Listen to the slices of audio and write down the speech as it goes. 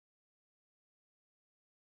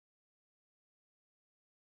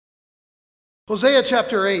Hosea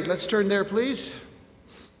chapter 8. Let's turn there, please.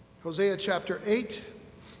 Hosea chapter 8.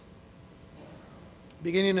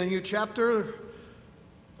 Beginning a new chapter.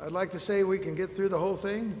 I'd like to say we can get through the whole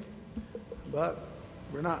thing, but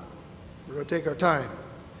we're not. We're going to take our time.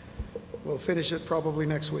 We'll finish it probably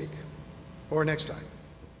next week or next time.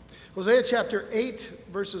 Hosea chapter 8,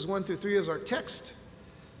 verses 1 through 3 is our text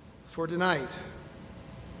for tonight.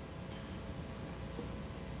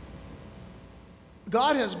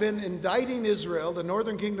 God has been indicting Israel, the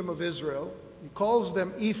northern kingdom of Israel. He calls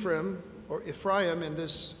them Ephraim or Ephraim in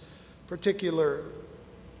this particular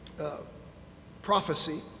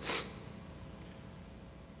prophecy.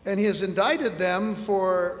 And he has indicted them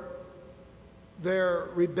for their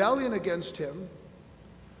rebellion against him,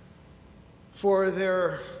 for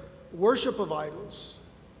their worship of idols,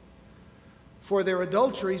 for their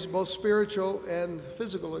adulteries, both spiritual and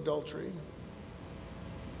physical adultery,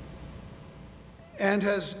 and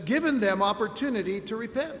has given them opportunity to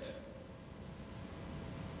repent.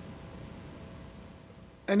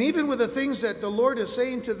 And even with the things that the Lord is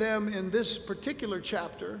saying to them in this particular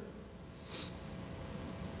chapter,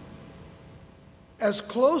 as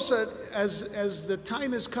close as the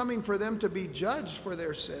time is coming for them to be judged for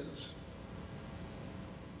their sins,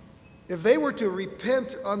 if they were to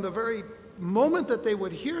repent on the very moment that they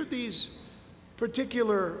would hear these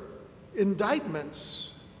particular indictments,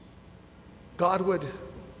 God would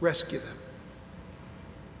rescue them.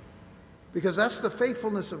 Because that's the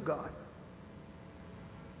faithfulness of God.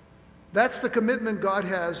 That's the commitment God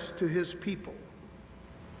has to his people.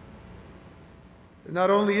 And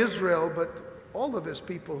not only Israel, but all of his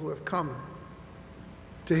people who have come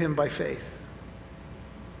to him by faith.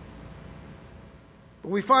 But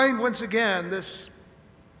we find once again this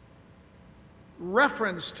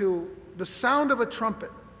reference to the sound of a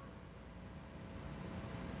trumpet.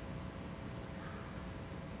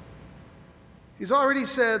 He's already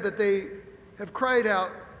said that they have cried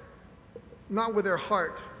out, not with their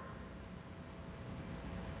heart.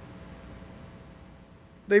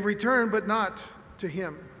 They've returned, but not to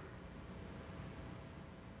him.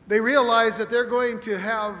 They realize that they're going to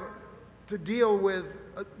have to deal with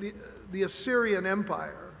the Assyrian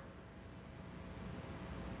Empire.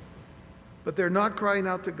 But they're not crying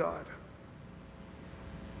out to God.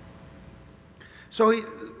 So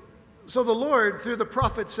the Lord, through the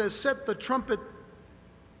prophet, says, set the trumpet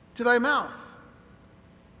to thy mouth.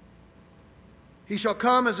 He shall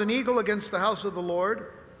come as an eagle against the house of the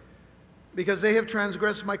Lord, because they have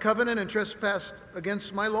transgressed my covenant and trespassed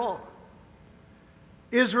against my law.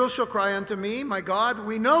 Israel shall cry unto me, my God,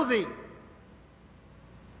 we know thee.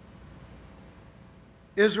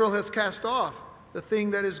 Israel has cast off the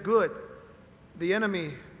thing that is good. The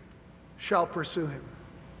enemy shall pursue him.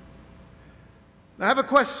 Now I have a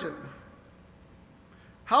question.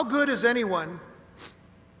 How good is anyone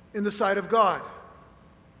in the sight of God?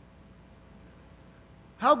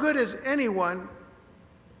 How good is anyone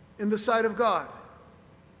in the sight of God?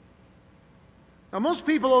 Now, most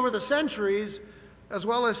people over the centuries, as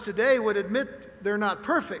well as today, would admit they're not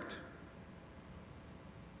perfect.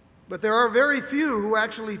 But there are very few who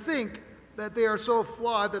actually think that they are so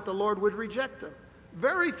flawed that the Lord would reject them.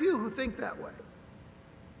 Very few who think that way.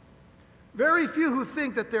 Very few who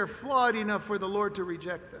think that they're flawed enough for the Lord to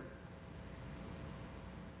reject them.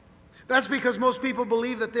 That's because most people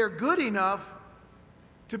believe that they're good enough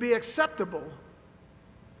to be acceptable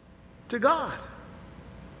to God.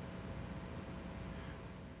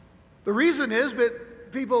 The reason is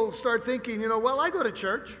that people start thinking, well, I go to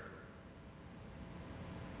church.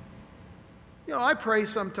 I pray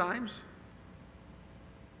sometimes.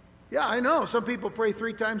 Yeah, I know. Some people pray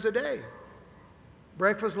 3 times a day.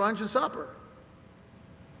 Breakfast, lunch, and supper.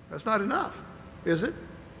 That's not enough, is it?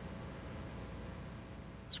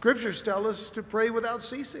 Scriptures tell us to pray without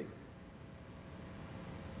ceasing.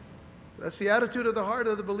 That's the attitude of the heart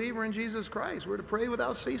of the believer in Jesus Christ. We're to pray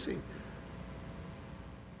without ceasing.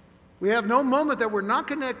 We have no moment that we're not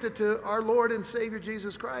connected to our Lord and Savior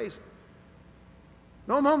Jesus Christ.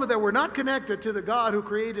 No moment that we're not connected to the God who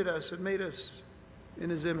created us and made us in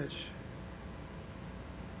his image.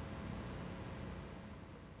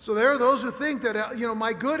 So there are those who think that,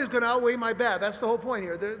 my good is going to outweigh my bad. That's the whole point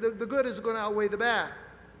here. The good is going to outweigh the bad.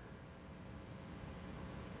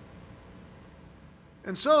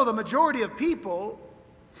 And so the majority of people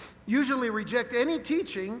usually reject any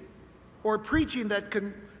teaching or preaching that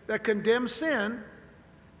condemns sin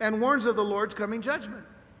and warns of the Lord's coming judgment.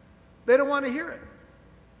 They don't want to hear it.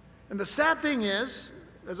 And the sad thing is,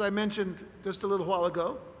 as I mentioned just a little while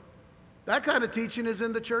ago, that kind of teaching is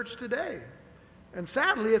in the church today. And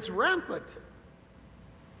sadly, it's rampant.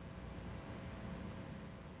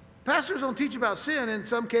 Pastors don't teach about sin in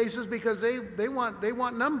some cases because they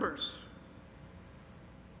want numbers.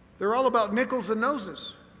 They're all about nickels and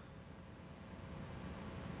noses.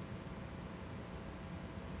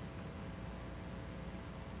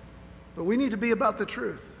 But we need to be about the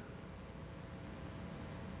truth.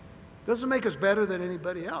 Doesn't make us better than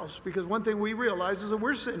anybody else, because one thing we realize is that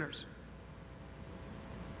we're sinners.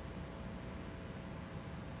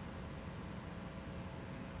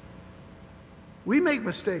 We make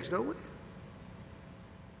mistakes, don't we?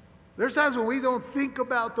 There's times when we don't think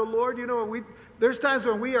about the Lord. There's times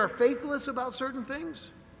when we are faithless about certain things.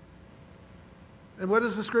 And what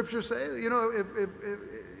does the scripture say?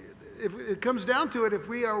 If it comes down to it, if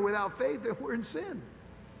we are without faith, then we're in sin.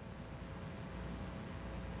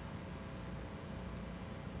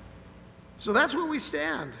 So that's where we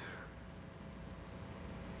stand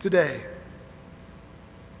today.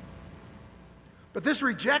 But this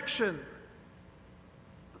rejection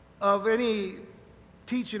of any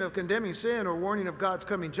teaching of condemning sin or warning of God's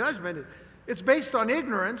coming judgment, it's based on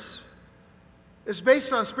ignorance. It's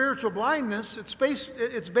based on spiritual blindness. It's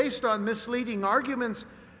based on misleading arguments,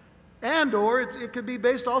 or it could be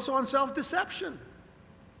based also on self-deception.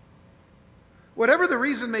 Whatever the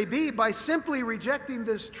reason may be, by simply rejecting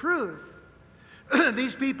this truth,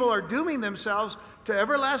 these people are dooming themselves to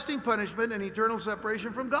everlasting punishment and eternal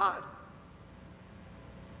separation from God.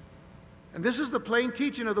 And this is the plain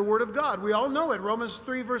teaching of the Word of God. We all know it. Romans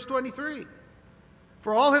 3, verse 23.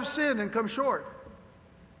 For all have sinned and come short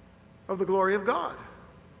of the glory of God.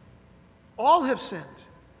 All have sinned,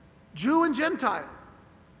 Jew and Gentile.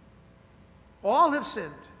 All have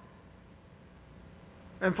sinned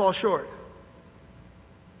and fall short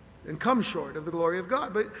and come short of the glory of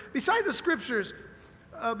God. But besides the scriptures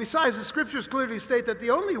clearly state that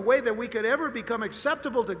the only way that we could ever become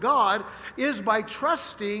acceptable to God is by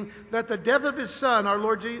trusting that the death of His Son, our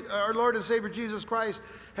Lord and Savior Jesus Christ,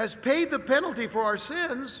 has paid the penalty for our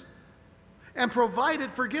sins and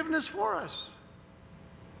provided forgiveness for us.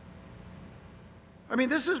 I mean,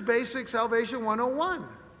 this is basic salvation 101.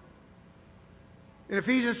 In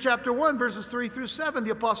Ephesians chapter 1, verses 3 through 7,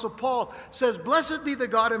 the Apostle Paul says, "Blessed be the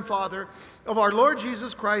God and Father of our Lord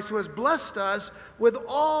Jesus Christ, who has blessed us with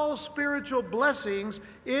all spiritual blessings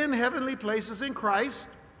in heavenly places in Christ,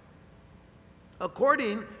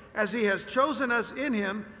 according as He has chosen us in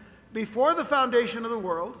Him before the foundation of the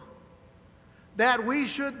world, that we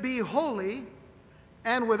should be holy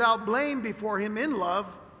and without blame before Him in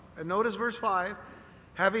love." And notice verse 5,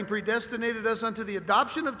 "having predestinated us unto the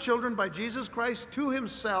adoption of children by Jesus Christ to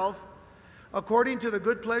Himself, according to the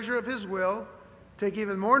good pleasure of His will." Take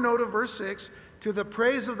even more note of verse 6, "to the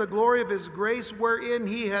praise of the glory of His grace, wherein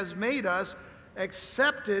He has made us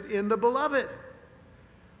accepted in the Beloved."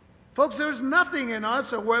 Folks, there's nothing in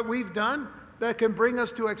us or what we've done that can bring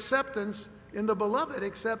us to acceptance in the Beloved,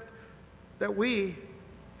 except that we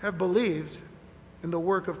have believed in the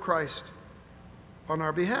work of Christ on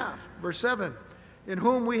our behalf. Verse 7, "in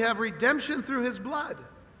whom we have redemption through His blood."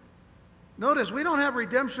 Notice, we don't have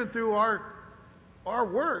redemption through our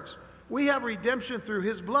works. We have redemption through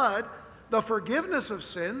His blood, the forgiveness of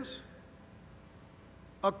sins,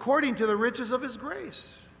 according to the riches of His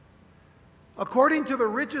grace, according to the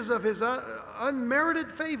riches of His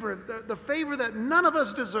unmerited favor, the favor that none of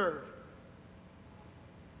us deserve.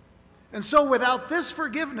 And so without this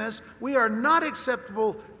forgiveness, we are not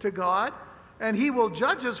acceptable to God, and He will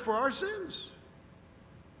judge us for our sins.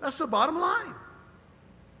 That's the bottom line.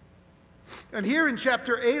 And here in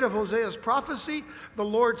chapter 8 of Hosea's prophecy, the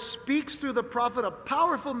Lord speaks through the prophet a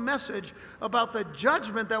powerful message about the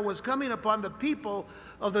judgment that was coming upon the people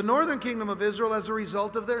of the northern kingdom of Israel as a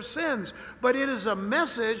result of their sins. But it is a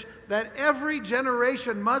message that every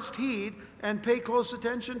generation must heed and pay close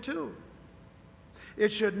attention to.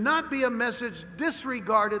 It should not be a message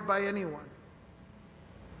disregarded by anyone,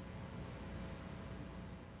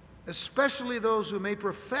 especially those who may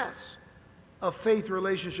profess a faith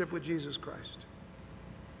relationship with Jesus Christ.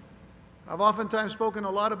 I've oftentimes spoken a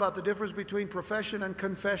lot about the difference between profession and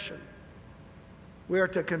confession. We are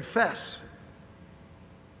to confess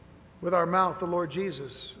with our mouth the Lord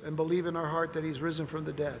Jesus and believe in our heart that He's risen from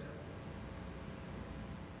the dead.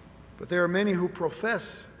 But there are many who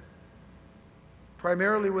profess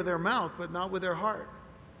primarily with their mouth, but not with their heart.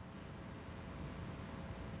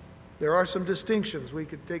 There are some distinctions. We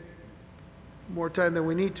could take more time than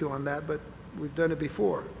we need to on that, but we've done it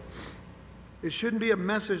before. It shouldn't be a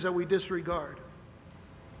message that we disregard.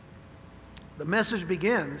 The message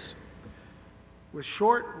begins with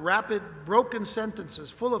short, rapid, broken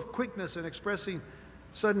sentences full of quickness and expressing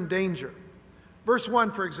sudden danger. Verse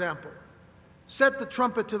 1, for example, "Set the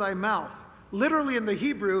trumpet to thy mouth, literally in the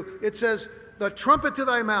Hebrew, it says, the trumpet to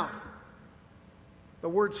thy mouth. The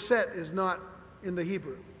word set is not in the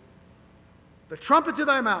Hebrew. The trumpet to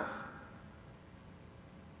thy mouth.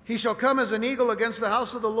 He shall come as an eagle against the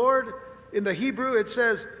house of the Lord. In the Hebrew, it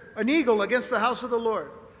says, an eagle against the house of the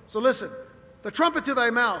Lord. So listen, the trumpet to thy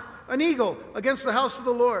mouth, an eagle against the house of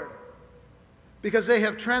the Lord, because they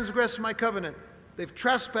have transgressed my covenant. They've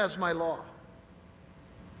trespassed my law.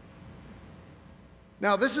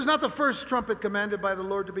 Now, this is not the first trumpet commanded by the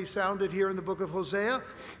Lord to be sounded here in the book of Hosea.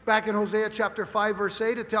 Back in Hosea chapter 5, verse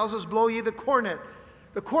 8, it tells us, blow ye the cornet.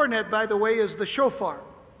 The cornet, by the way, is the shofar,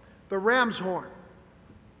 the ram's horn.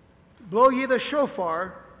 Blow ye the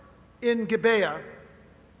shofar in Gibeah,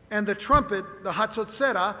 and the trumpet, the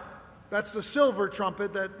hatzotzera, that's the silver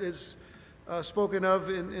trumpet that is spoken of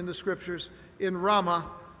in the scriptures, in Ramah.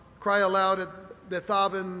 Cry aloud at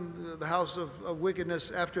Bethaven, the house of wickedness,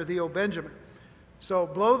 after thee, O Benjamin. So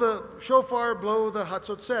blow the shofar, blow the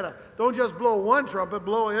hatzotzera. Don't just blow one trumpet,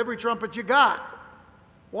 blow every trumpet you got.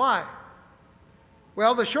 Why?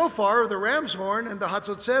 Well, the shofar, the ram's horn, and the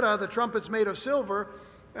hatzotzera, the trumpets made of silver,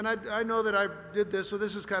 and I know that I did this, so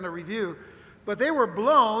this is kind of review, but they were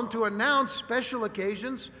blown to announce special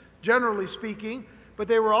occasions, generally speaking, but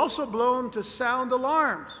they were also blown to sound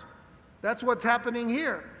alarms. That's what's happening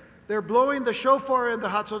here. They're blowing the shofar and the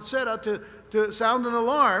hatzotzera to sound an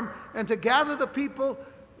alarm and to gather the people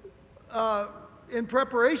in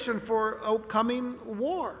preparation for a coming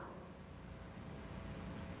war.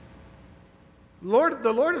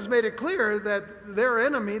 The Lord has made it clear that their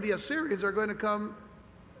enemy, the Assyrians, are going to come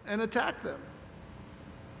and attack them.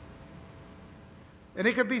 And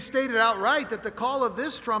it can be stated outright that the call of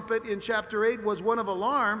this trumpet in chapter 8 was one of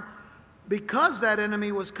alarm because that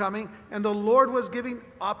enemy was coming and the Lord was giving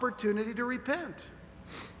opportunity to repent.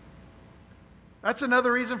 That's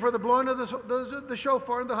another reason for the blowing of the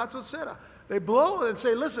shofar and the hatzotzera. They blow and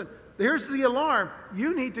say, listen, here's the alarm.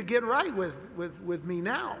 You need to get right with me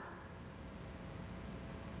now.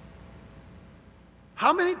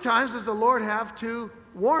 How many times does the Lord have to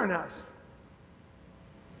warn us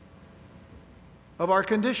of our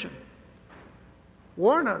condition?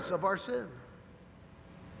 Warn us of our sin.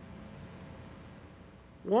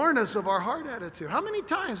 Warn us of our heart attitude. How many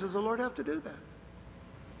times does the Lord have to do that?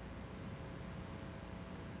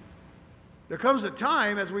 There comes a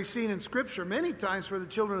time, as we've seen in Scripture many times for the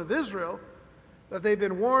children of Israel, that they've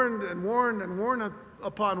been warned and warned and warned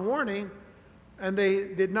upon warning, and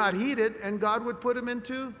they did not heed it, and God would put them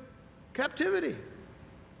into captivity.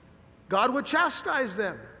 God would chastise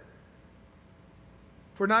them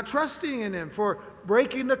for not trusting in Him, for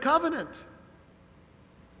breaking the covenant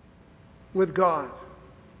with God.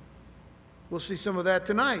 We'll see some of that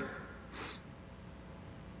tonight.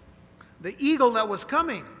 The eagle that was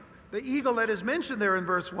coming, the eagle that is mentioned there in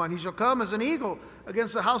verse 1, he shall come as an eagle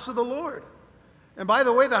against the house of the Lord. And by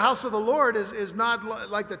the way, the house of the Lord is not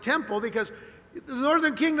like the temple, because the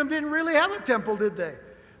northern kingdom didn't really have a temple, did they?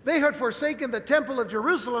 They had forsaken the temple of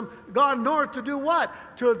Jerusalem, gone north to do what?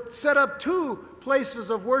 To set up 2 places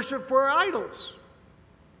of worship for idols.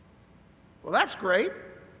 Well, that's great.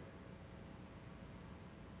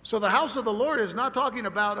 So the house of the Lord is not talking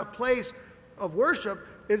about a place of worship.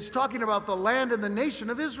 It's talking about the land and the nation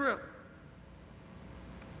of Israel.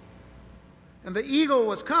 And the eagle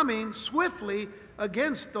was coming swiftly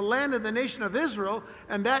against the land and the nation of Israel,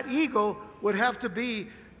 and that eagle would have to be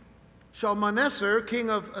Shalmaneser, king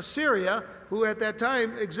of Assyria, who at that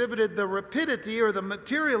time exhibited the rapidity or the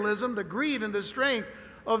materialism, the greed and the strength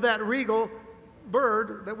of that regal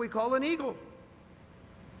bird that we call an eagle.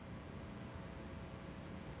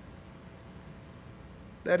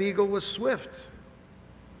 That eagle was swift.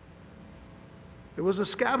 It was a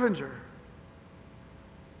scavenger.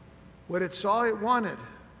 What it saw, it wanted.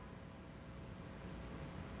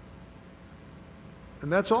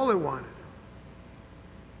 And that's all it wanted.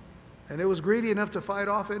 And it was greedy enough to fight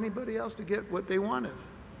off anybody else to get what they wanted.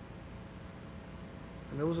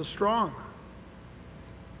 And it was a strong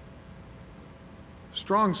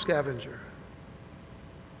scavenger.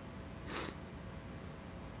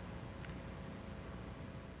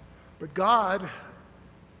 But God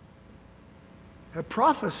had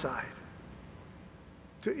prophesied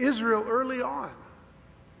to Israel early on.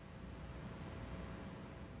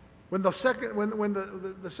 When the second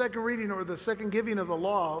reading or the second giving of the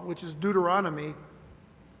law, which is Deuteronomy,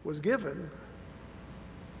 was given,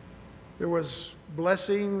 there was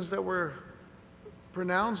blessings that were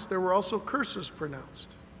pronounced. There were also curses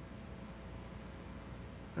pronounced.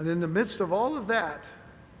 And in the midst of all of that,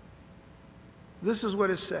 this is what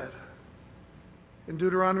is said in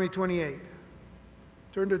Deuteronomy 28.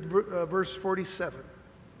 Turn to verse 47.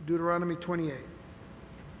 Deuteronomy 28.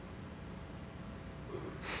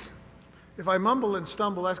 If I mumble and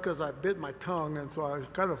stumble, that's because I bit my tongue, and so I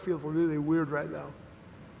kind of feel really weird right now.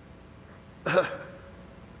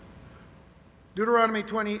 Deuteronomy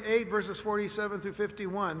 28, verses 47 through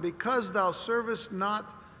 51. Because thou servest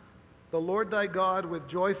not the Lord thy God with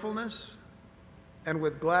joyfulness and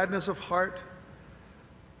with gladness of heart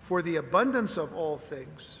for the abundance of all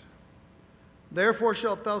things, therefore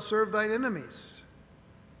shalt thou serve thine enemies,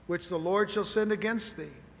 which the Lord shall send against thee,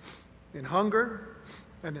 in hunger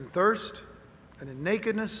and in thirst and in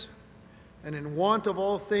nakedness and in want of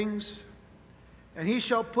all things. And he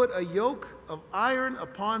shall put a yoke of iron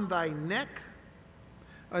upon thy neck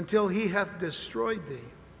until he hath destroyed thee.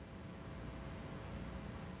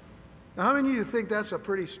 Now, how many of you think that's a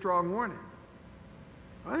pretty strong warning?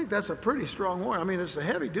 I think that's a pretty strong warning. I mean, it's a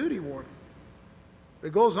heavy-duty warning.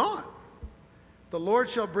 It goes on. The Lord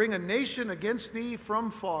shall bring a nation against thee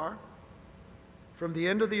from far, from the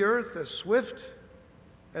end of the earth, as swift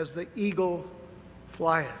as the eagle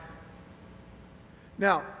flieth.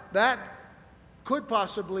 Now, that could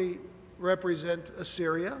possibly represent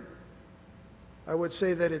Assyria. I would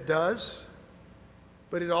say that it does.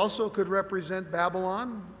 But it also could represent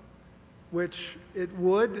Babylon, which it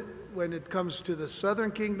would when it comes to the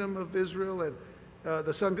southern kingdom of Israel and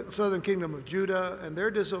the southern kingdom of Judah and their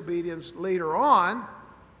disobedience. Later on,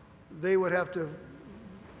 they would have to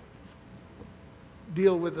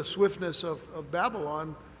deal with the swiftness of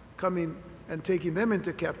Babylon coming and taking them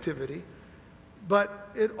into captivity. But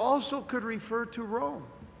it also could refer to Rome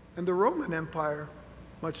and the Roman Empire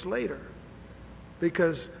much later,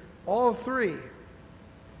 because all three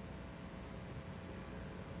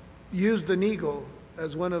used an eagle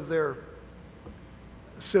as one of their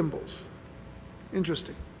symbols.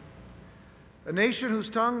 Interesting. A nation whose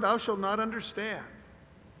tongue thou shalt not understand.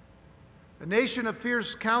 A nation of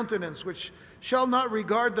fierce countenance, which shall not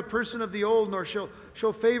regard the person of the old, nor shall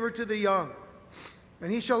show favor to the young.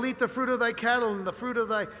 And he shall eat the fruit of thy cattle and the fruit of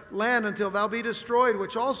thy land until thou be destroyed,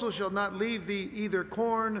 which also shall not leave thee either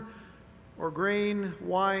corn or grain,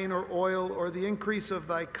 wine or oil, or the increase of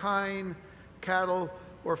thy kine, cattle,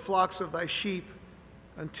 or flocks of thy sheep,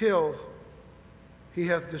 until he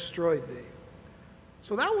hath destroyed thee.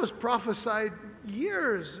 So that was prophesied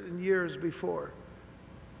years and years before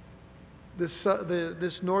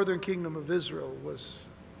this northern kingdom of Israel was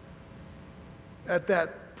at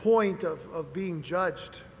that point of being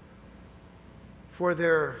judged for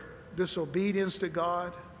their disobedience to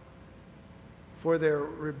God, for their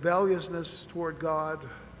rebelliousness toward God,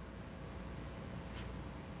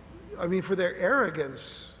 for their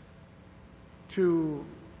arrogance to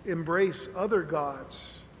embrace other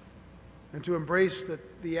gods and to embrace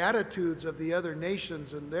the attitudes of the other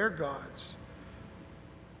nations and their gods,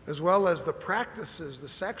 as well as the practices, the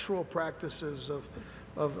sexual practices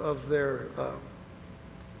of their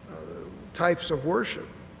types of worship.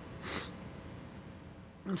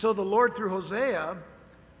 And so the Lord, through Hosea,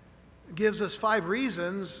 gives us 5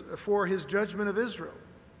 reasons for his judgment of Israel.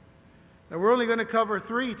 Now, we're only going to cover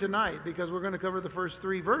 3 tonight because we're going to cover the first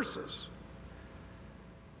 3 verses.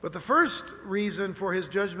 But the first reason for his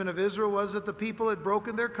judgment of Israel was that the people had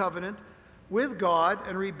broken their covenant with God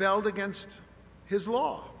and rebelled against his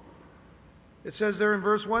law. It says there in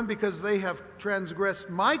verse 1, because they have transgressed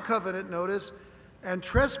my covenant, notice, and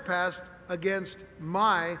trespassed against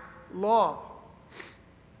my law.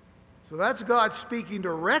 So that's God speaking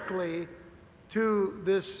directly to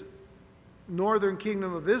this northern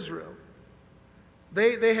kingdom of Israel.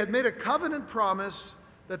 They had made a covenant promise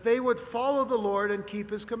that they would follow the Lord and keep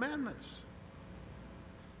his commandments.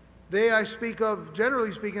 I speak of,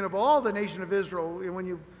 generally speaking, of all the nation of Israel, when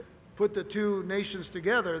you put the 2 nations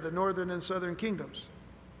together, the northern and southern kingdoms.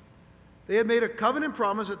 They had made a covenant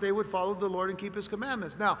promise that they would follow the Lord and keep his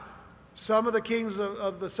commandments. Now, some of the kings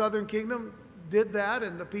of the southern kingdom did that,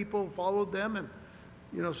 and the people followed them and,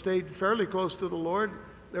 stayed fairly close to the Lord.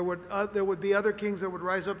 There would be other kings that would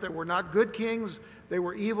rise up that were not good kings. They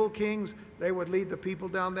were evil kings. They would lead the people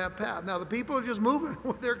down that path. Now, the people are just moving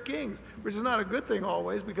with their kings, which is not a good thing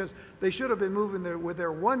always, because they should have been moving with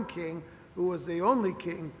their one king, who was the only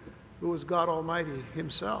king, who was God Almighty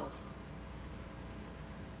himself.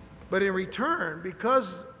 But in return,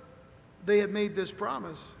 because they had made this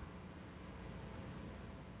promise,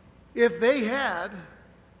 if they had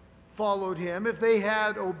followed him, if they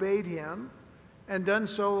had obeyed him, and done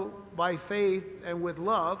so by faith and with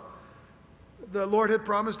love, the Lord had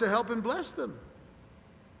promised to help and bless them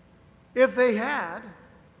if they had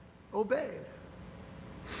obeyed.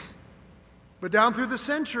 But down through the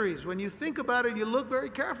centuries, when you think about it, you look very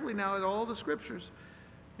carefully now at all the scriptures,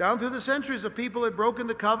 Down through the centuries, the people had broken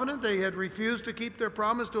the covenant. They had refused to keep their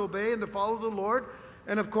promise to obey and to follow the Lord.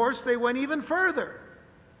 And of course, they went even further.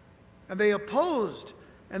 And they opposed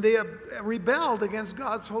and they rebelled against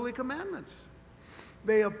God's holy commandments.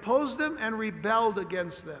 They opposed them and rebelled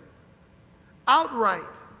against them. Outright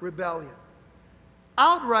rebellion,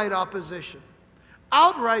 outright opposition,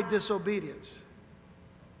 outright disobedience.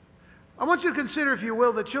 I want you to consider, if you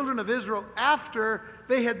will, the children of Israel after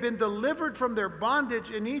they had been delivered from their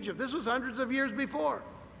bondage in Egypt. This was hundreds of years before.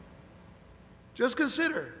 Just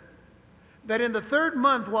consider that in the 3rd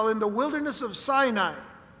month, while in the wilderness of Sinai,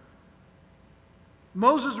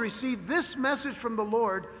 Moses received this message from the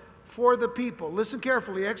Lord for the people. Listen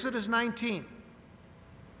carefully, Exodus 19.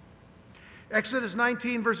 Exodus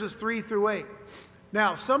 19, verses 3 through 8.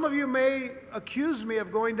 Now, some of you may accuse me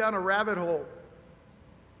of going down a rabbit hole.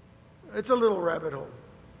 It's a little rabbit hole.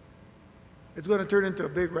 It's going to turn into a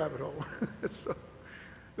big rabbit hole.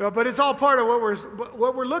 But it's all part of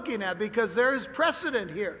what we're looking at, because there is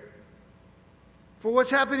precedent here for what's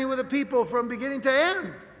happening with the people from beginning to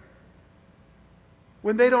end.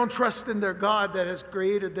 When they don't trust in their God that has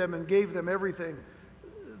created them and gave them everything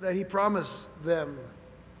that He promised them,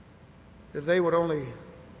 if they would only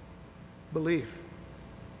believe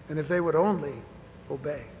and if they would only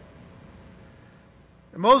obey.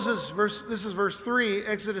 And Moses, this is verse 3,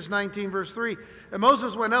 Exodus 19, verse 3. And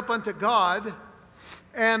Moses went up unto God,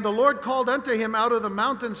 and the Lord called unto him out of the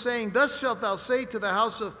mountain, saying, Thus shalt thou say to the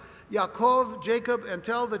house of Yaakov, Jacob, and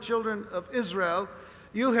tell the children of Israel,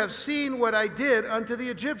 You have seen what I did unto the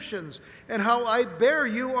Egyptians, and how I bear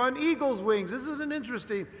you on eagle's wings. Isn't it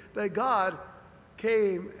interesting that God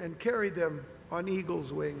came and carried them on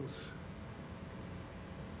eagle's wings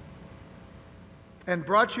and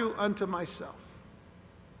brought you unto myself?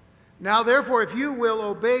 Now therefore, if you will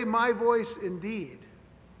obey my voice indeed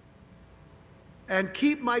and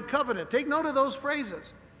keep my covenant. Take note of those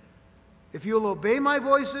phrases. If you'll obey my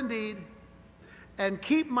voice indeed and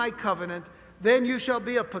keep my covenant, then you shall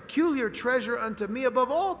be a peculiar treasure unto me above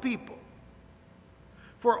all people.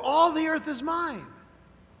 For all the earth is mine.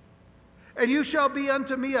 And you shall be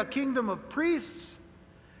unto me a kingdom of priests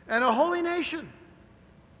and a holy nation.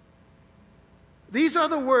 These are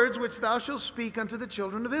the words which thou shalt speak unto the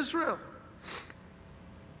children of Israel.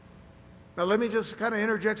 Now let me just kind of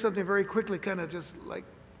interject something very quickly, kind of just like,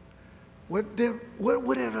 what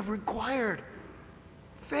would it have required?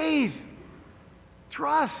 Faith,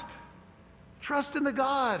 trust in the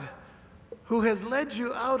God who has led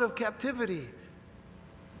you out of captivity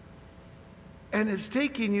and is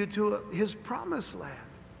taking you to His promised land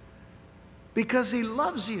because He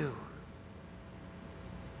loves you.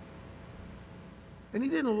 And He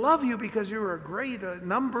didn't love you because you were a great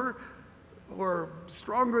number or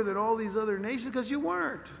stronger than all these other nations, because you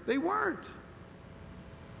weren't. They weren't.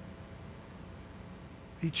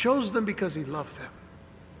 He chose them because He loved them.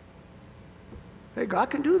 Hey, God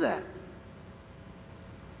can do that.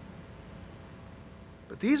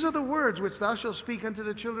 But these are the words which thou shalt speak unto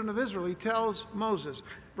the children of Israel. He tells Moses.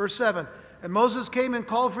 Verse 7, And Moses came and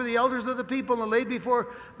called for the elders of the people and laid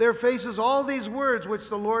before their faces all these words which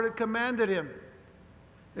the Lord had commanded him.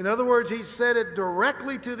 In other words, he said it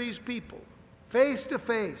directly to these people, face to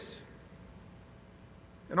face.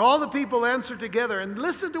 And all the people answered together, and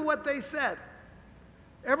listen to what they said.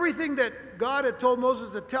 Everything that God had told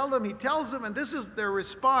Moses to tell them, He tells them, and this is their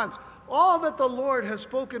response. All that the Lord has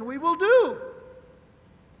spoken, we will do.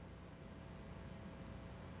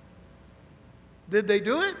 Did they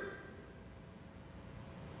do it?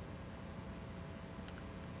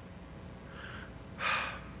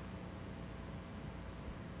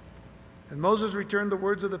 And Moses returned the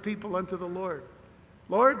words of the people unto the Lord.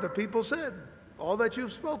 Lord, the people said, all that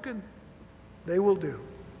you've spoken, they will do.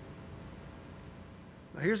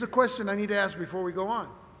 Now here's a question I need to ask before we go on.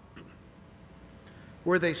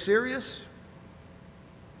 Were they serious?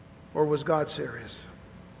 Or was God serious?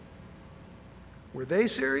 Were they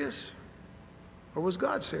serious? Or was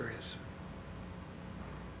God serious?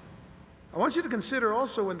 I want you to consider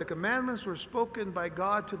also when the commandments were spoken by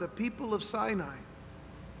God to the people of Sinai,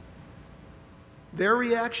 their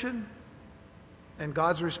reaction and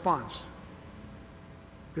God's response.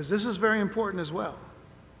 Because this is very important as well.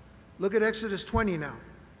 Look at Exodus 20 now,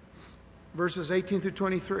 verses 18 through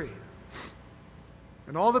 23.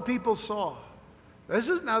 And all the people saw. This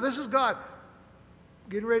is God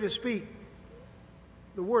getting ready to speak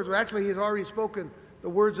the words. Well, actually, He had already spoken the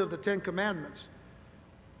words of the 10 Commandments.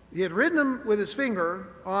 He had written them with His finger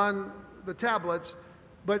on the tablets,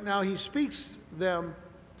 but now He speaks them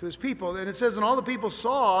to His people. And it says, and all the people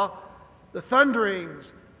saw the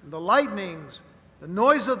thunderings, and the lightnings, the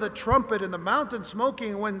noise of the trumpet and the mountain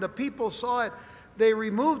smoking. When the people saw it, they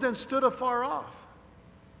removed and stood afar off.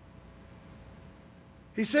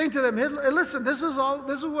 He's saying to them, hey, listen, this is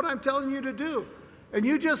what I'm telling you to do. And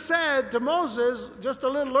you just said to Moses just a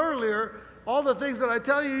little earlier, all the things that I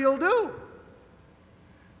tell you you'll do.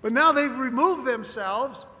 But now they've removed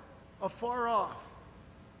themselves afar off.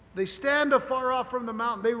 They stand afar off from the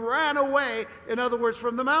mountain. They ran away, in other words,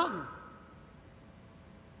 from the mountain.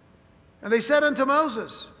 And they said unto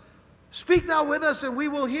Moses, speak thou with us, and we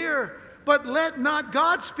will hear. But let not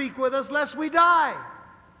God speak with us, lest we die.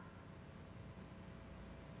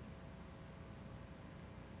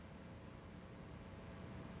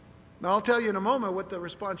 Now I'll tell you in a moment what the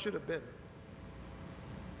response should have been.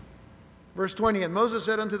 Verse 20, and Moses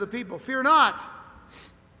said unto the people, fear not.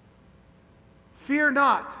 Fear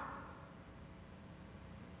not.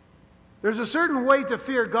 There's a certain way to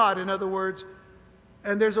fear God, in other words,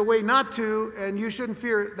 and there's a way not to, and you shouldn't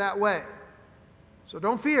fear that way. So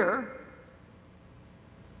don't fear.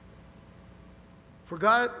 For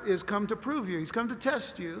God is come to prove you. He's come to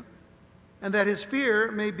test you, and that his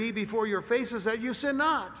fear may be before your faces, that you sin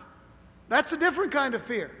not. That's a different kind of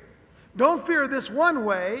fear. Don't fear this one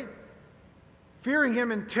way, fearing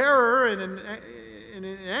him in terror and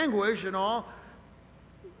in anguish and all,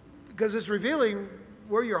 because it's revealing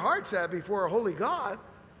where your heart's at before a holy God.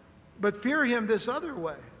 But fear him this other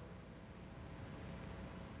way,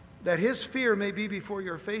 that his fear may be before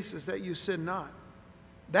your faces, that you sin not.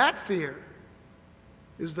 That fear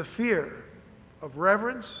is the fear of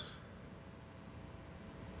reverence,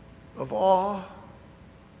 of awe,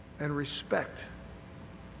 and respect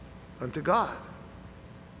unto God.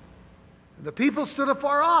 The people stood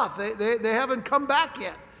afar off. They haven't come back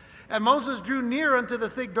yet. And Moses drew near unto the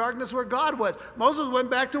thick darkness where God was. Moses went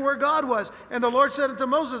back to where God was. And the Lord said unto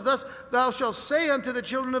Moses, thus thou shalt say unto the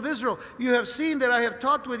children of Israel, you have seen that I have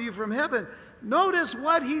talked with you from heaven. Notice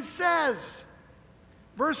what he says.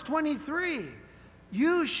 Verse 23,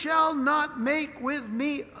 you shall not make with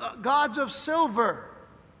me gods of silver,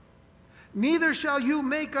 neither shall you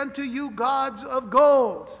make unto you gods of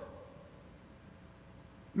gold.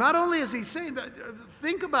 Not only is he saying that,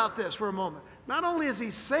 think about this for a moment. Not only is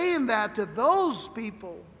he saying that to those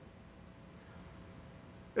people,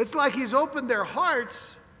 it's like he's opened their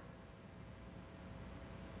hearts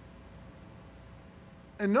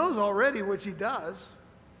and knows already, which he does,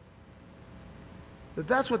 that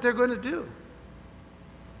that's what they're going to do.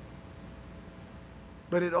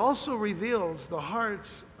 But it also reveals the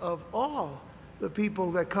hearts of all the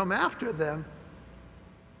people that come after them,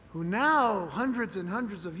 who now, hundreds and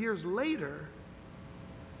hundreds of years later,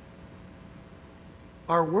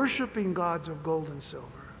 are worshiping gods of gold and silver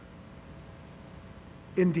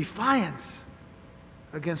in defiance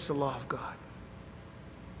against the law of God.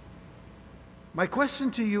 My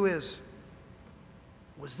question to you is,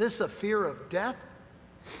 was this a fear of death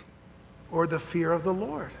or the fear of the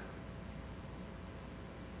Lord?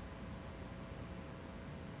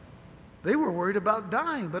 They were worried about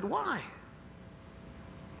dying, but why?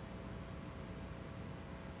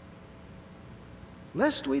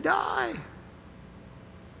 Lest we die.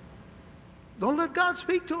 Don't let God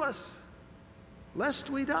speak to us,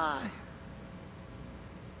 lest we die.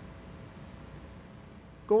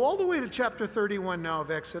 Go all the way to chapter 31 now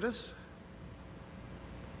of Exodus.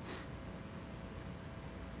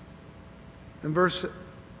 And verse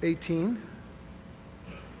 18.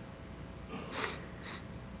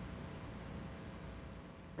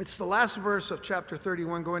 It's the last verse of chapter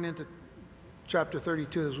 31 going into chapter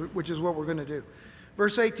 32, which is what we're going to do.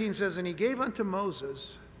 Verse 18 says, and he gave unto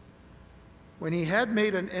Moses, when he had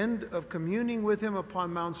made an end of communing with him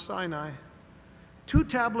upon Mount Sinai, 2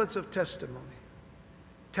 tablets of testimony,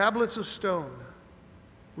 tablets of stone,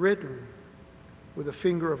 written with the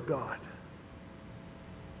finger of God.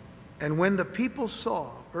 And when the people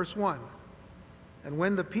saw, verse 1, and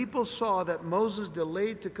when the people saw that Moses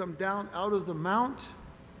delayed to come down out of the mount,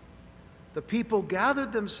 the people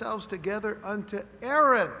gathered themselves together unto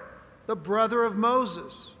Aaron, the brother of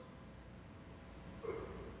Moses,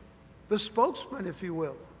 the spokesman, if you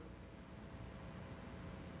will,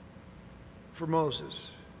 for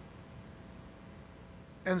Moses,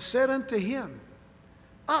 and said unto him,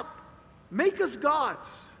 up, make us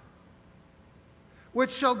gods,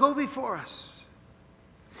 which shall go before us.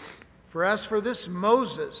 For as for this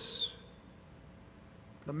Moses,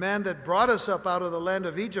 the man that brought us up out of the land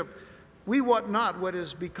of Egypt, we wot not what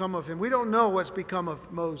is become of him. We don't know what's become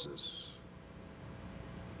of Moses.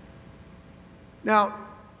 Now,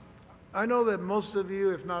 I know that most of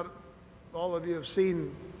you, if not all of you, have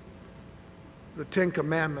seen the 10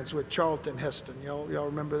 Commandments with Charlton Heston. Y'all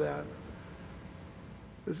remember that?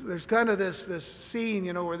 There's kind of this scene,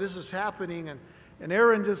 where this is happening, and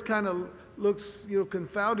Aaron just kind of looks,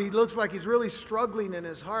 confounded. He looks like he's really struggling in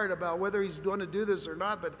his heart about whether he's going to do this or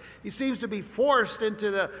not, but he seems to be forced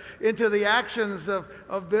into the actions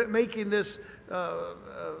of making this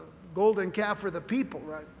golden calf for the people,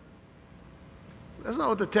 right? That's not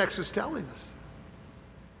what the text is telling us.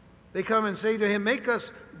 They come and say to him, "Make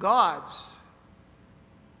us gods."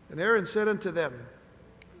 And Aaron said unto them,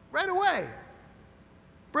 right away,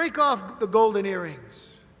 "Break off the golden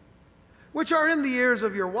earrings, which are in the ears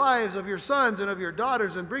of your wives, of your sons, and of your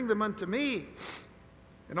daughters, and bring them unto me."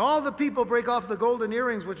 And all the people brake off the golden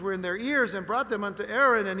earrings which were in their ears, and brought them unto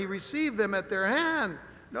Aaron, and he received them at their hand.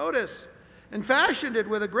 Notice, and fashioned it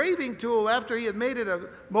with a graving tool after he had made it a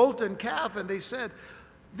molten calf. And they said,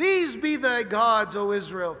 "These be thy gods, O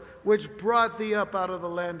Israel, which brought thee up out of the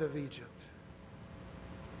land of Egypt."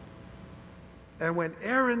 And when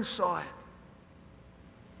Aaron saw it,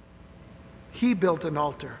 he built an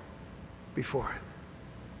altar before it.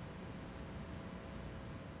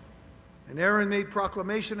 And Aaron made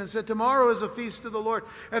proclamation and said, "Tomorrow is a feast to the Lord."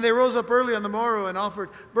 And they rose up early on the morrow and offered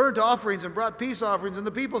burnt offerings and brought peace offerings. And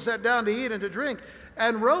the people sat down to eat and to drink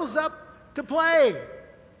and rose up to play.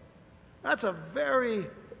 That's a very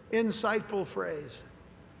insightful phrase.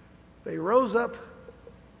 They rose up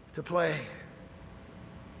to play.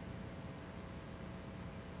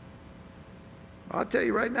 I'll tell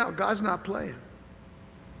you right now, God's not playing.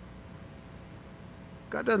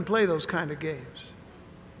 God doesn't play those kind of games.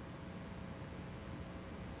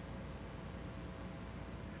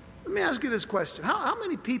 Let me ask you this question. How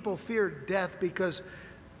many people fear death because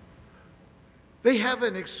they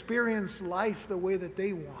haven't experienced life the way that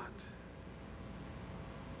they want?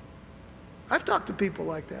 I've talked to people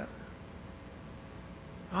like that.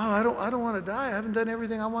 "Oh, I don't want to die. I haven't done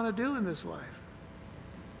everything I want to do in this life."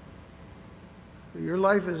 Your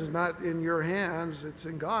life is not in your hands, it's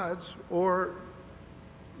in God's, or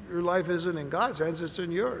your life isn't in God's hands, it's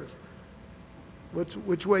in yours.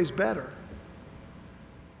 Which way's better?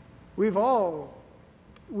 We all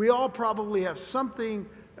probably have something,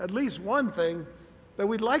 at least one thing, that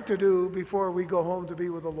we'd like to do before we go home to be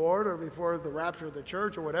with the Lord, or before the rapture of the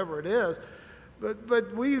church, or whatever it is.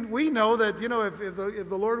 But we know that, if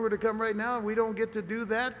the Lord were to come right now and we don't get to do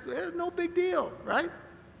that, it's no big deal, right?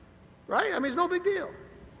 Right? I mean, it's no big deal.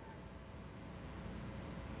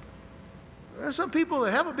 There are some people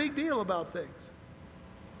that have a big deal about things.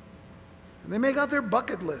 And they make out their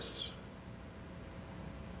bucket lists.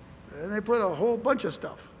 And they put a whole bunch of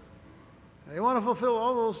stuff. And they want to fulfill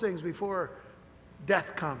all those things before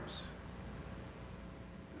death comes.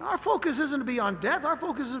 Our focus isn't to be on death. Our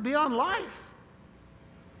focus is to be on life.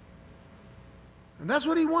 And that's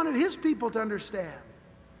what he wanted his people to understand.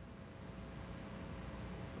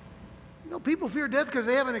 People fear death because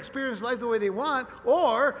they haven't experienced life the way they want,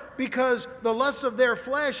 or because the lusts of their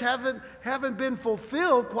flesh haven't been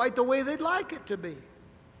fulfilled quite the way they'd like it to be.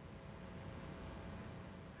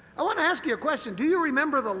 I want to ask you a question. Do you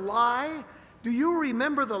remember the lie? Do you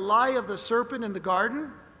remember the lie of the serpent in the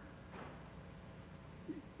garden?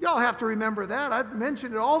 Y'all have to remember that. I've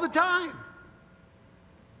mentioned it all the time.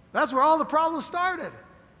 That's where all the problems started.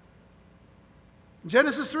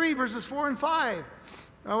 Genesis 3, verses 4 and 5.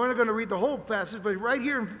 Now, we're not going to read the whole passage, but right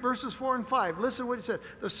here in verses 4 and 5, listen to what it said.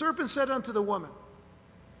 "The serpent said unto the woman,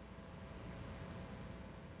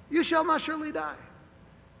 You shall not surely die."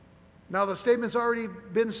 Now, the statement's already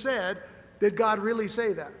been said. Did God really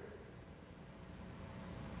say that?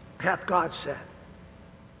 Hath God said?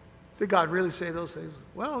 Did God really say those things?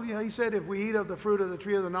 Well, he said, if we eat of the fruit of the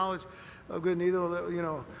tree of the knowledge of good and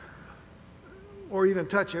evil, or even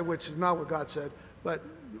touch it, which is not what God said, but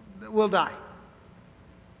we'll die.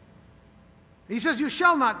 He says, "You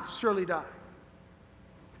shall not surely die.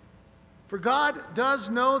 For God does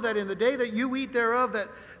know that in the day that you eat thereof, that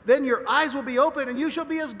then your eyes will be open, and you shall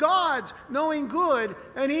be as gods, knowing good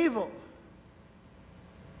and evil."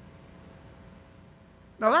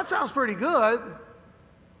 Now that sounds pretty good,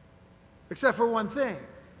 except for one thing.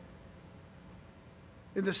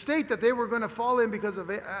 In the state that they were going to fall in because of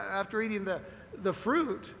after eating the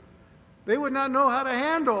fruit, they would not know how to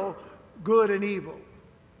handle good and evil.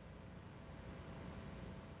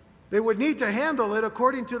 They would need to handle it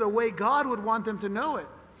according to the way God would want them to know it.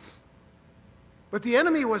 But the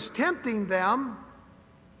enemy was tempting them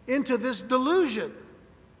into this delusion.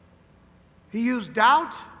 He used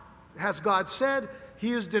doubt, has God said. He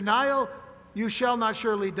used denial, "You shall not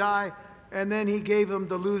surely die." And then he gave them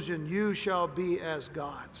delusion, "You shall be as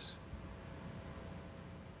gods."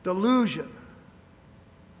 Delusion.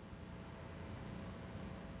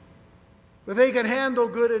 But they can handle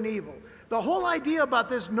good and evil. The whole idea about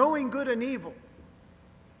this knowing good and evil,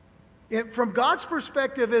 from God's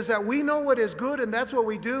perspective, is that we know what is good and that's what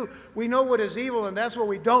we do. We know what is evil and that's what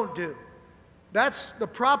we don't do. That's the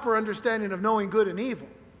proper understanding of knowing good and evil.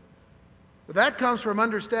 But that comes from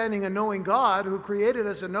understanding and knowing God, who created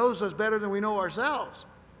us and knows us better than we know ourselves.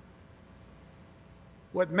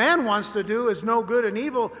 What man wants to do is know good and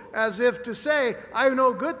evil, as if to say, I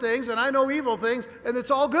know good things and I know evil things, and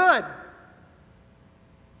it's all good.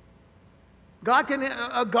 God can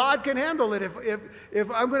handle it.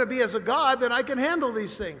 If I'm going to be as a God, then I can handle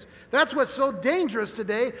these things. That's what's so dangerous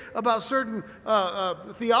today about certain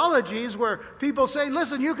theologies where people say,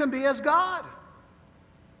 listen, you can be as God.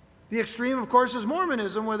 The extreme, of course, is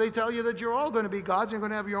Mormonism, where they tell you that you're all going to be gods, and you're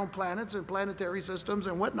going to have your own planets and planetary systems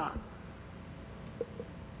and whatnot.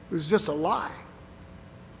 It was just a lie.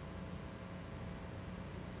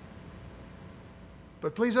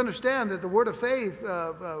 But please understand that the Word of Faith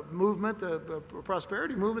movement, the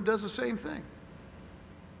prosperity movement, does the same thing.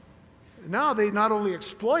 Now they not only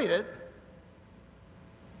exploit it,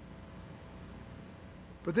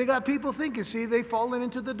 but they got people thinking, see, they've fallen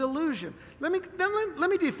into the delusion. Let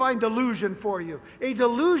me define delusion for you. A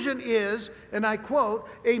delusion is, and I quote,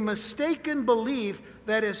 a mistaken belief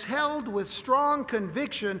that is held with strong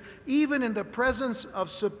conviction even in the presence of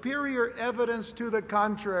superior evidence to the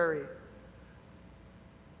contrary.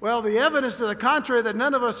 Well, the evidence to the contrary that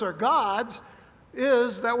none of us are gods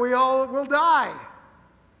is that we all will die.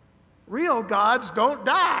 Real gods don't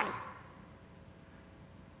die.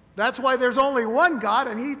 That's why there's only one God,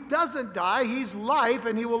 and He doesn't die. He's life,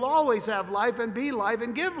 and He will always have life and be life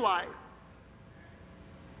and give life.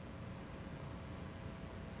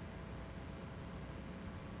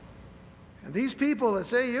 And these people that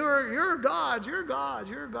say, you're gods, you're gods,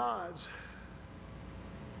 you're gods,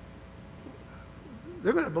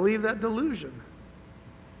 they're going to believe that delusion.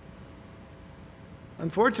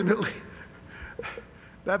 Unfortunately,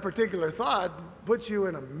 that particular thought puts you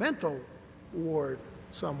in a mental ward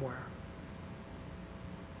somewhere.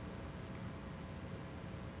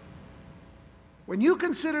 When you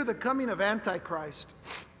consider the coming of Antichrist,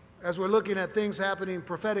 as we're looking at things happening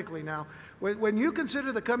prophetically now, when you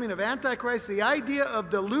consider the coming of Antichrist, the idea of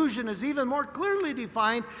delusion is even more clearly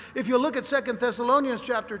defined if you look at 2 Thessalonians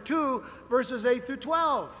chapter 2, verses 8 through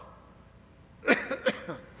 12.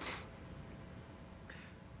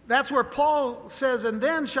 That's where Paul says, and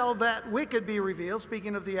then shall that wicked be revealed,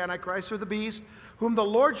 speaking of the Antichrist or the beast, whom the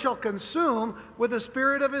Lord shall consume with the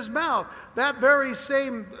spirit of his mouth. That very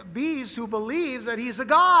same beast who believes that he's a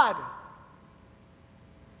god.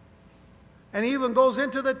 And he even goes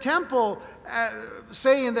into the temple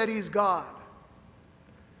saying that he's God.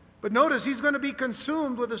 But notice, he's going to be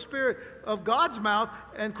consumed with the spirit of God's mouth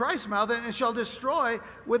and Christ's mouth, and shall destroy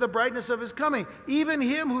with the brightness of his coming. Even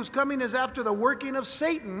him whose coming is after the working of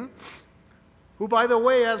Satan, who, by the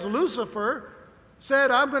way, as Lucifer,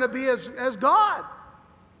 said, I'm going to be as God.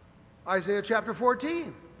 Isaiah chapter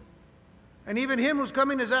 14. And even him whose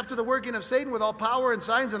coming is after the working of Satan, with all power and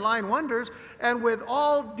signs and lying wonders, and with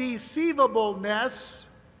all deceivableness.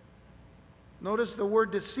 Notice the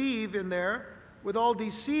word deceive in there. With all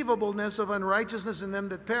deceivableness of unrighteousness in them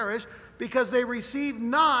that perish, because they receive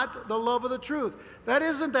not the love of the truth. That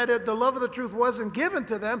isn't that the love of the truth wasn't given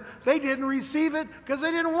to them. They didn't receive it because they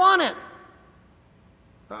didn't want it.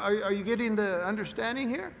 Are you getting the understanding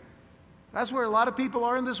here? That's where a lot of people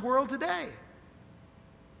are in this world today.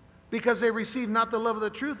 Because they receive not the love of the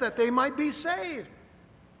truth, that they might be saved.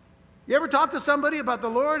 You ever talk to somebody about the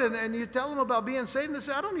Lord and you tell them about being saved, and they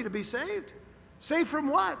say, I don't need to be saved. Saved from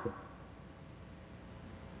what?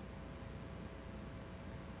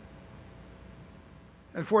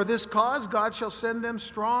 And for this cause God shall send them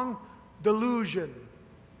strong delusion.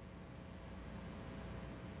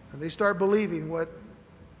 And they start believing what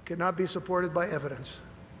cannot be supported by evidence.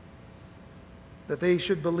 That they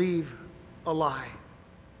should believe a lie.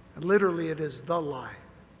 And literally it is the lie,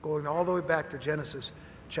 going all the way back to Genesis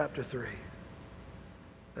chapter 3.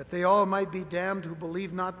 That they all might be damned who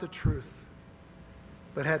believe not the truth,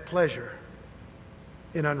 but had pleasure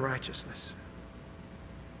in unrighteousness.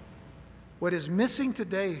 What is missing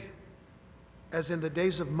today, as in the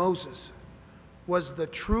days of Moses, was the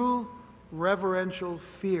true reverential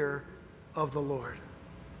fear of the Lord.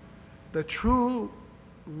 The true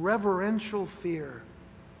reverential fear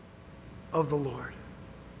of the Lord.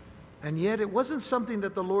 And yet it wasn't something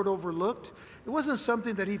that the Lord overlooked. It wasn't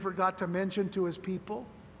something that he forgot to mention to his people.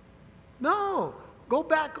 No, go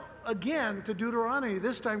back again to Deuteronomy.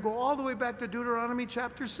 This time go all the way back to Deuteronomy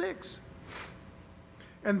chapter 6.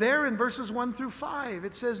 And there in verses 1 through 5,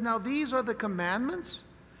 it says, Now these are the commandments,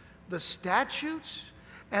 the statutes,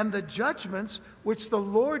 and the judgments which the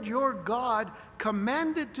Lord your God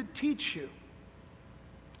commanded to teach you.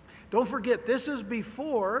 Don't forget, this is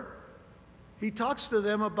before he talks to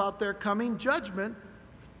them about their coming judgment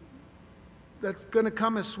that's going to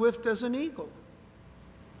come as swift as an eagle.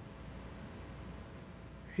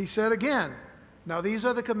 He said again, now these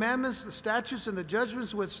are the commandments, the statutes, and the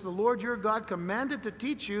judgments which the Lord your God commanded to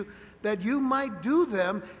teach you, that you might do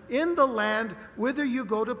them in the land whither you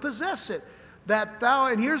go to possess it. That thou,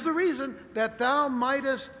 and here's the reason, that thou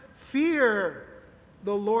mightest fear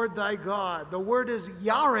the Lord thy God. The word is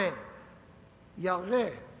Yareh.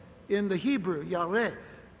 Yareh in the Hebrew, Yareh.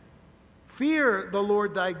 Fear the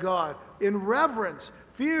Lord thy God in reverence.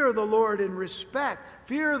 Fear the Lord in respect.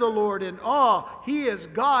 Fear the Lord in awe. He is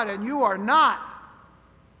God and you are not.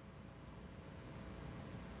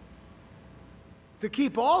 To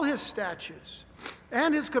keep all his statutes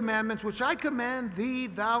and his commandments, which I command thee,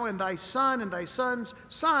 thou and thy son and thy sons'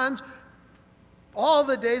 sons, all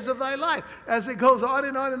the days of thy life. As it goes on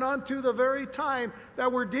and on and on to the very time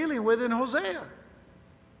that we're dealing with in Hosea.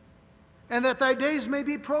 And that thy days may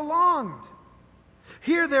be prolonged.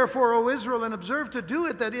 Hear therefore, O Israel, and observe to do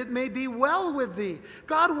it, that it may be well with thee.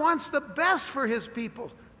 God wants the best for his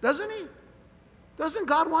people, doesn't he? Doesn't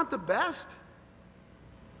God want the best?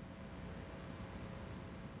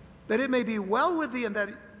 That it may be well with thee, and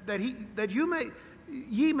that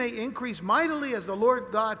ye may increase mightily, as the Lord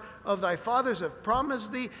God of thy fathers have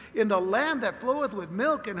promised thee, in the land that floweth with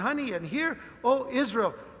milk and honey. And hear, O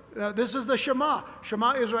Israel, this is the Shema.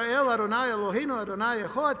 Shema Israel, Adonai Eloheinu, Adonai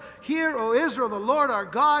Echad. Hear, O Israel, the Lord our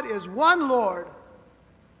God is one Lord.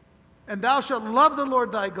 And thou shalt love the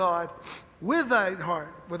Lord thy God with thine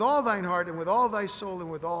heart, with all thine heart, and with all thy soul,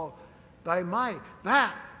 and with all thy might.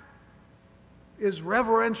 That is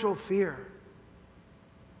reverential fear.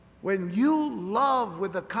 When you love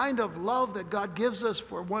with the kind of love that God gives us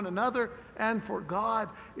for one another and for God,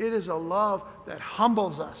 it is a love that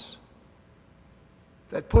humbles us,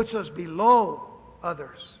 that puts us below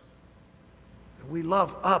others. And we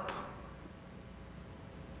love up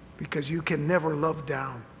because you can never love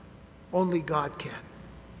down. Only God can,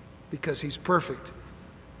 because he's perfect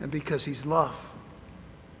and because he's love.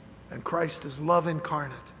 And Christ is love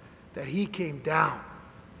incarnate, that he came down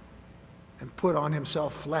and put on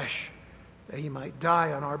himself flesh, that he might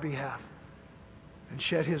die on our behalf and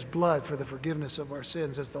shed his blood for the forgiveness of our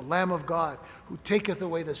sins, as the Lamb of God who taketh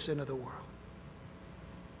away the sin of the world.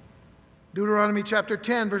 Deuteronomy chapter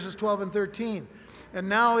 10, verses 12 and 13. And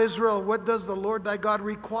now, Israel, what does the Lord thy God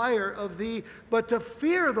require of thee but to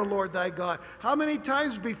fear the Lord thy God? How many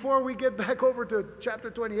times before we get back over to chapter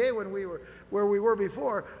 28 where we were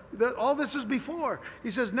before, all this is before. He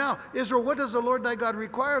says, now, Israel, what does the Lord thy God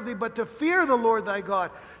require of thee but to fear the Lord thy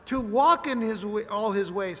God, to walk in all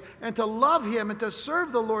his ways, and to love him, and to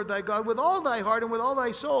serve the Lord thy God with all thy heart and with all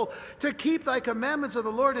thy soul, to keep thy commandments of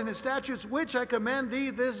the Lord and his statutes, which I command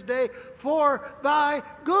thee this day for thy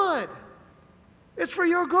good. It's for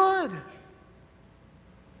your good.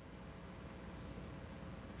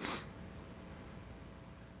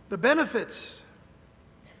 The benefits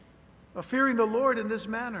of fearing the Lord in this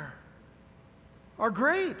manner are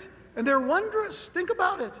great, and they're wondrous. Think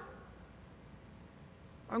about it.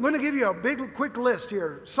 I'm going to give you a quick list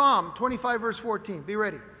here. Psalm 25, verse 14. Be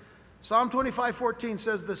ready. Psalm 25, 14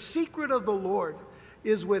 says, the secret of the Lord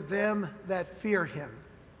is with them that fear him,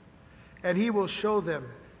 and he will show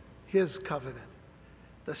them his covenant.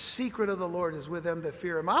 The secret of the Lord is with them that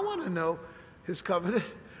fear him. I want to know his covenant.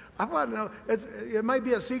 I want to know. It might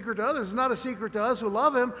be a secret to others. It's not a secret to us who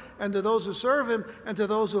love him, and to those who serve him, and to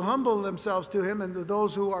those who humble themselves to him, and to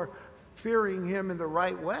those who are fearing him in the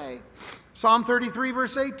right way. Psalm 33,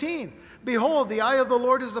 verse 18. Behold, the eye of the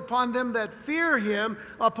Lord is upon them that fear him,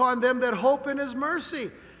 upon them that hope in his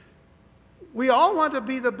mercy. We all want to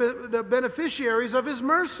be the beneficiaries of his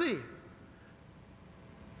mercy.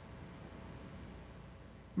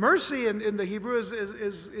 Mercy in the Hebrew is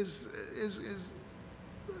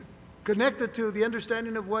connected to the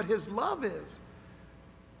understanding of what his love is.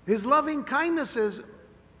 His loving kindnesses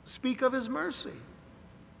speak of his mercy.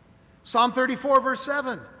 Psalm 34, verse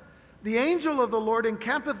 7. The angel of the Lord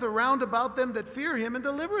encampeth around about them that fear him, and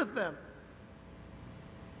delivereth them.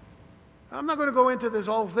 I'm not going to go into this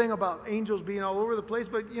whole thing about angels being all over the place,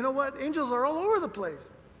 but you know what? Angels are all over the place.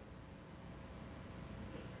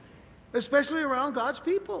 Especially around God's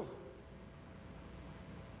people.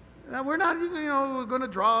 Now, we're not, we're going to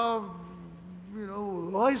draw,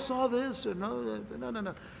 I saw this, and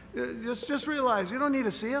no. Just realize you don't need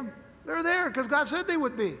to see them. They're there because God said they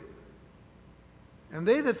would be. And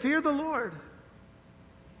they that fear the Lord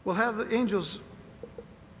will have the angels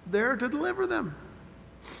there to deliver them.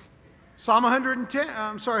 Psalm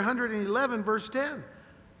 111, verse 10.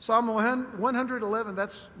 Psalm 111,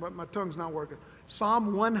 that's what my tongue's not working.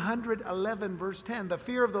 Psalm 111, verse 10. The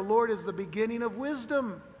fear of the Lord is the beginning of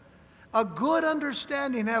wisdom. A good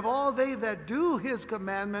understanding have all they that do his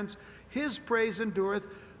commandments. His praise endureth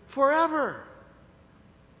forever.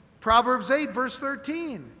 Proverbs 8, verse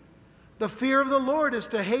 13. The fear of the Lord is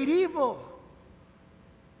to hate evil.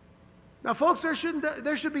 Now, folks, there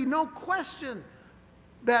should be no question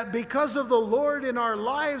that because of the Lord in our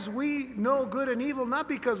lives, we know good and evil, not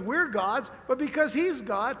because we're God's, but because he's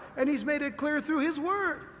God, and he's made it clear through his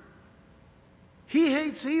word. He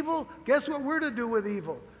hates evil. Guess what we're to do with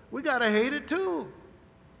evil? We got to hate it too.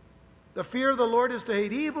 The fear of the Lord is to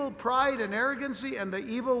hate evil, pride and arrogancy, and the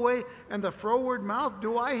evil way and the froward mouth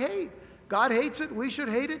do I hate. God hates it. We should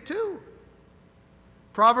hate it too.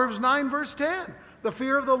 Proverbs 9, verse 10. The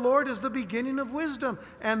fear of the Lord is the beginning of wisdom,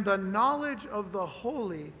 and the knowledge of the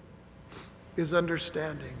holy is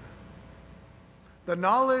understanding. The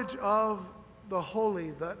knowledge of the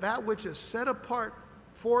holy, that which is set apart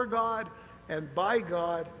for God and by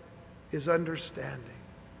God, is understanding.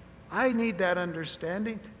 I need that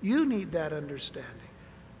understanding. You need that understanding.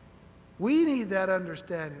 We need that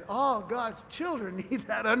understanding. All God's children need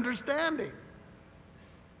that understanding.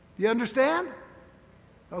 You understand?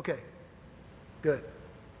 Okay. Good.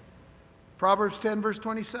 Proverbs 10, verse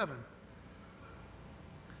 27.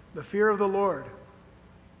 The fear of the Lord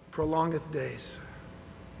prolongeth days.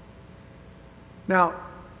 Now,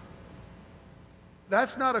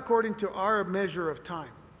 that's not according to our measure of time.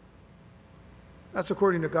 That's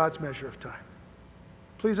according to God's measure of time.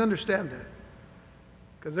 Please understand that.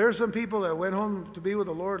 Because there are some people that went home to be with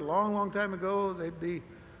the Lord a long, long time ago. They'd be,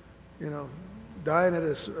 dying at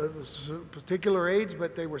a particular age,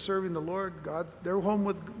 but they were serving the Lord. They're home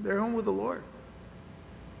with the Lord.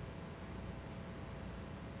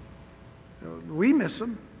 We miss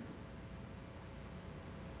them,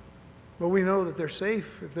 but we know that they're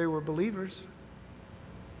safe if they were believers.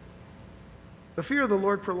 The fear of the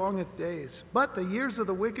Lord prolongeth days, but the years of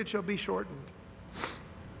the wicked shall be shortened.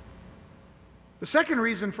 The second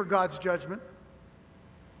reason for God's judgment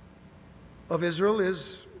of Israel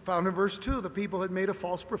is found in verse 2. The people had made a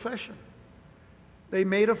false profession. They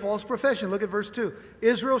made a false profession. Look at verse 2.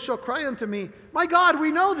 Israel shall cry unto me, my God, we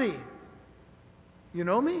know thee. You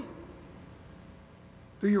know me?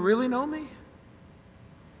 Do you really know me?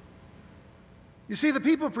 You see, the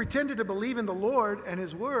people pretended to believe in the Lord and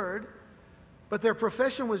his word, but their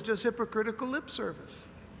profession was just hypocritical lip service.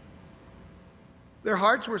 Their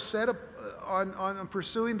hearts were set up on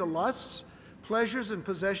pursuing the lusts, pleasures, and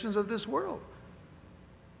possessions of this world.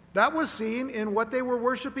 That was seen in what they were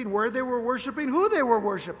worshiping, where they were worshiping, who they were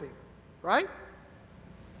worshiping, right?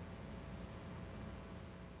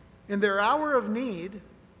 In their hour of need,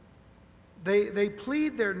 they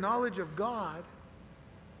plead their knowledge of God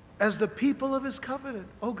as the people of his covenant.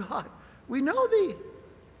 Oh God, we know thee.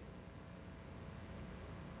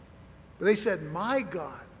 But they said, my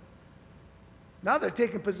God. Now they're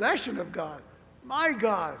taking possession of God. My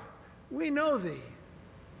God, we know thee.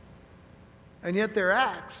 And yet their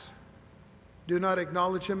acts do not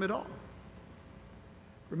acknowledge him at all.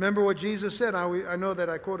 Remember what Jesus said. I know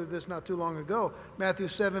that I quoted this not too long ago. Matthew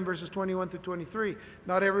 7, verses 21 through 23.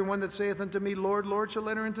 Not everyone that saith unto me, Lord, Lord, shall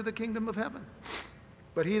enter into the kingdom of heaven,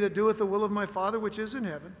 but he that doeth the will of my Father which is in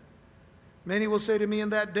heaven. Many will say to me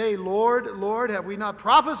in that day, Lord, Lord, have we not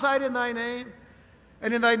prophesied in thy name?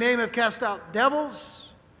 And in thy name have cast out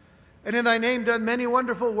devils? And in thy name done many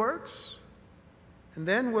wonderful works? And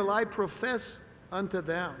then will I profess unto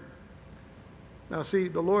them. Now see,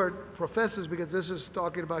 the Lord professes because this is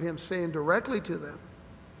talking about him saying directly to them,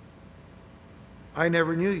 I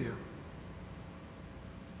never knew you.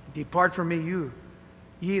 Depart from me, you,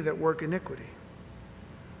 ye that work iniquity.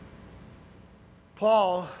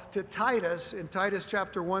 Paul to Titus, in Titus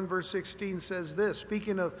chapter 1, verse 16, says this,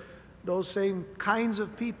 speaking of those same kinds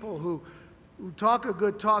of people who talk a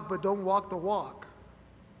good talk but don't walk the walk.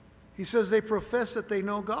 He says they profess that they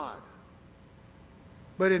know God,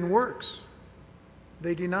 but in works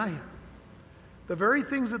they deny him. The very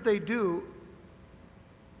things that they do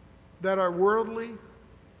that are worldly,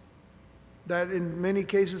 that in many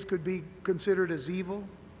cases could be considered as evil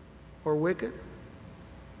or wicked,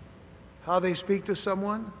 how they speak to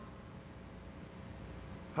someone,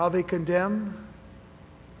 how they condemn.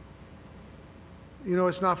 You know,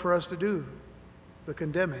 it's not for us to do the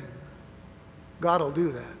condemning. God will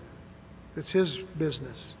do that. It's his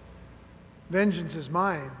business. Vengeance is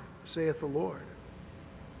mine, saith the Lord.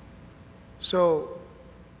 So,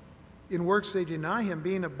 in works they deny him,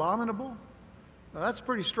 being abominable Now, that's a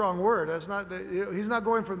pretty strong word. He's not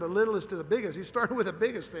going from the littlest to the biggest. He's starting with the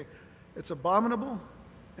biggest thing. It's abominable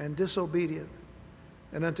and disobedient,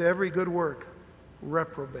 and unto every good work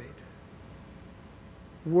reprobate.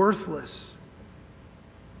 Worthless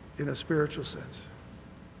in a spiritual sense.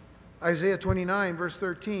 Isaiah 29, verse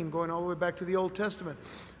 13, going all the way back to the Old Testament.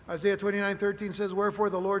 Isaiah 29:13 says, Wherefore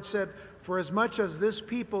the Lord said, For as much as this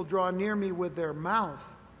people draw near me with their mouth,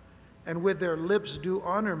 and with their lips do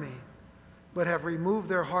honor me, but have removed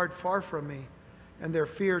their heart far from me, and their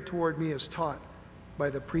fear toward me is taught by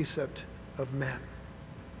the precept of men.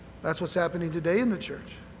 That's what's happening today in the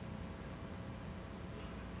church.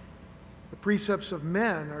 The precepts of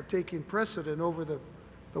men are taking precedent over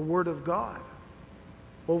the Word of God,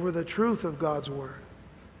 over the truth of God's Word.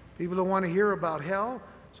 People don't want to hear about hell,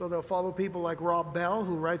 so they'll follow people like Rob Bell,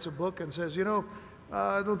 who writes a book and says,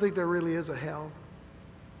 I don't think there really is a hell.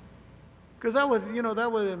 Because that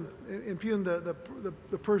would impugn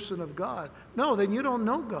the person of God. No, then you don't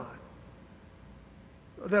know God.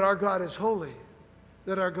 That our God is holy,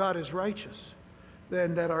 that our God is righteous,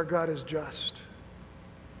 and that our God is just,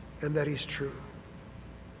 and that He's true.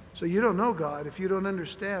 So you don't know God if you don't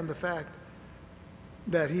understand the fact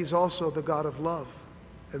that He's also the God of love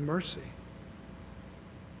and mercy.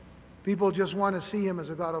 People just want to see Him as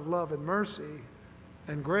a God of love and mercy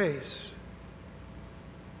and grace.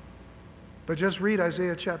 But just read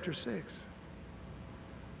Isaiah chapter 6.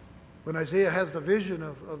 When Isaiah has the vision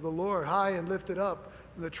of the Lord high and lifted up,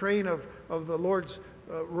 and the train of the Lord's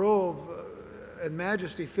robe and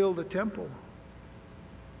majesty filled the temple.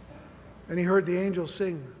 And he heard the angels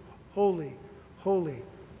sing, Holy, holy,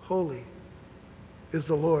 holy is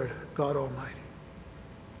the Lord God Almighty.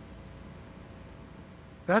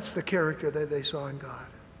 That's the character that they saw in God.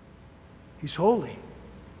 He's holy.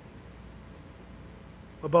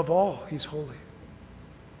 Above all, He's holy.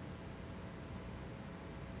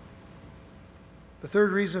 The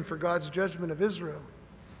third reason for God's judgment of Israel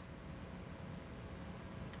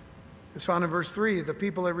is found in verse 3. The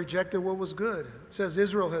people have rejected what was good. It says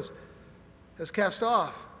Israel has cast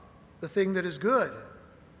off the thing that is good.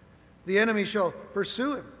 The enemy shall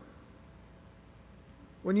pursue him.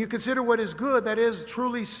 When you consider what is good, that is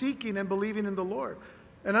truly seeking and believing in the Lord.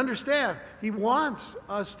 And understand, He wants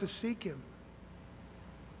us to seek Him.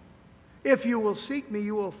 If you will seek me,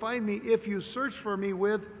 you will find me if you search for me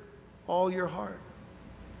with all your heart.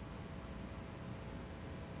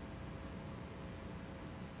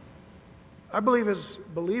 I believe as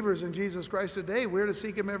believers in Jesus Christ today, we're to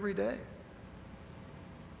seek Him every day.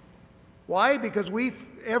 Why? Because we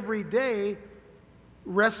every day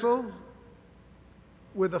wrestle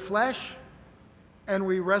with the flesh, and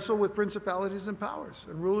we wrestle with principalities and powers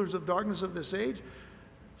and rulers of darkness of this age,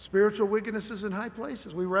 spiritual wickednesses in high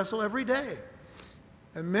places. We wrestle every day.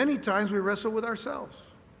 And many times we wrestle with ourselves.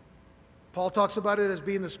 Paul talks about it as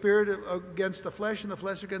being the spirit against the flesh and the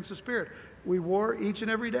flesh against the spirit. We war each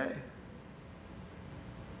and every day.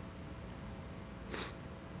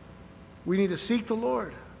 We need to seek the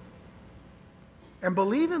Lord and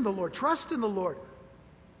believe in the Lord, trust in the Lord,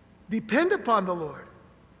 depend upon the Lord,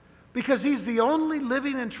 because He's the only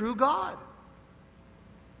living and true God.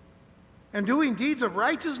 And doing deeds of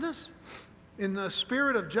righteousness in the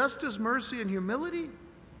spirit of justice, mercy, and humility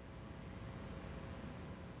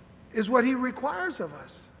is what He requires of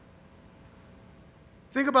us.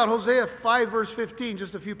 Think about Hosea 5, verse 15,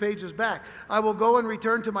 just a few pages back. I will go and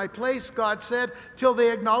return to my place, God said, till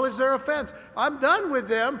they acknowledge their offense. I'm done with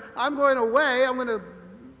them. I'm going away. I'm going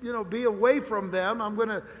to, be away from them. I'm going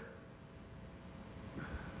to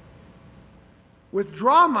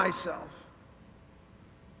withdraw myself.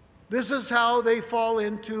 This is how they fall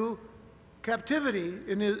into captivity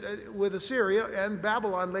with Assyria and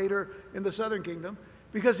Babylon later in the southern kingdom,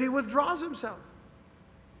 because He withdraws Himself.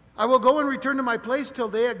 I will go and return to my place till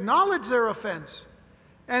they acknowledge their offense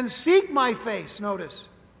and seek my face. Notice,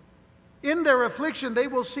 in their affliction they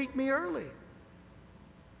will seek me early.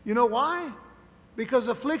 You know why? Because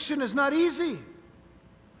affliction is not easy.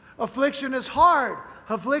 Affliction is hard.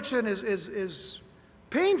 Affliction is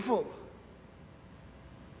painful.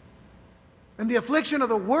 And the affliction of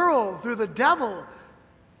the world through the devil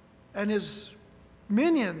and his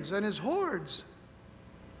minions and his hordes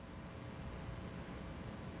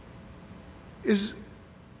is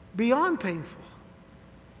beyond painful.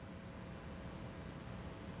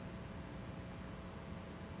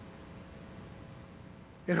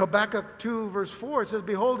 In Habakkuk 2, verse 4, it says,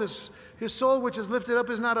 Behold, his soul which is lifted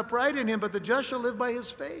up is not upright in him, but the just shall live by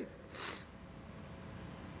his faith.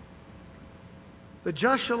 The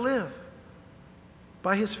just shall live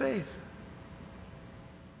by his faith.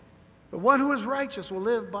 The one who is righteous will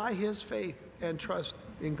live by his faith and trust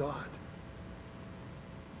in God.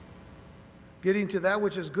 Getting to that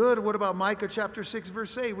which is good. What about Micah chapter 6,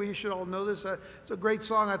 verse 8? We should all know this. It's a great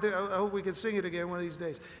song. I hope we can sing it again one of these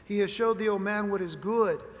days. He has showed thee, O man, what is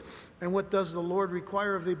good, and what does the Lord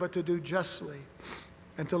require of thee but to do justly,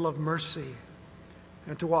 and to love mercy,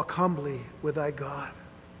 and to walk humbly with thy God.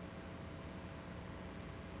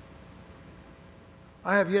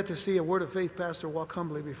 I have yet to see a Word of Faith pastor walk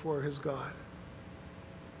humbly before his God.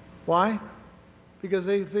 Why? Because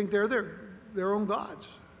they think they're their own gods.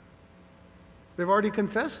 They've already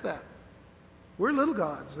confessed that. We're little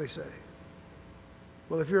gods, they say.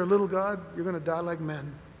 Well, if you're a little God, you're going to die like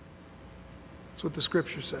men. That's what the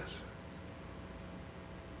Scripture says.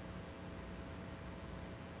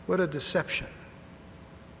 What a deception.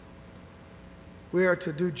 We are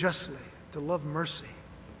to do justly, to love mercy,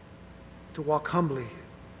 to walk humbly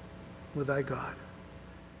with thy God.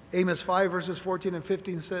 Amos 5, verses 14 and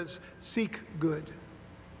 15 says, seek good.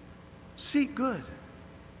 Seek good.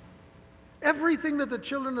 Everything that the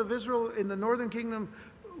children of Israel in the northern kingdom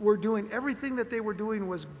were doing, everything that they were doing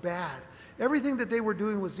was bad. Everything that they were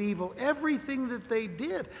doing was evil. Everything that they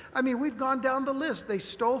did. I mean, we've gone down the list. They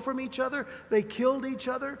stole from each other. They killed each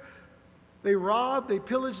other. They robbed. They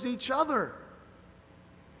pillaged each other.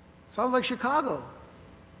 Sounds like Chicago.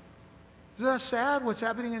 Isn't that sad what's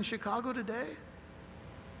happening in Chicago today?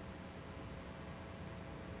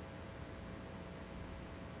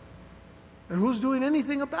 And who's doing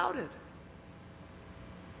anything about it?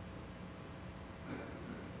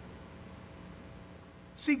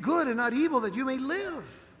 Seek good and not evil, that you may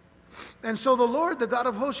live. And so the Lord, the God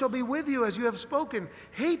of hosts, shall be with you as you have spoken.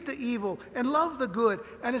 Hate the evil and love the good,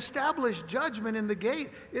 and establish judgment in the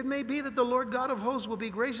gate. It may be that the Lord God of hosts will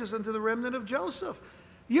be gracious unto the remnant of Joseph.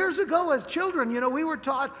 Years ago, as children, we were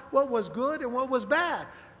taught what was good and what was bad.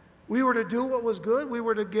 We were to do what was good. We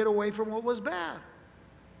were to get away from what was bad.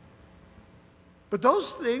 But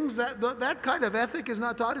those things, that kind of ethic is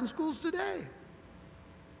not taught in schools today.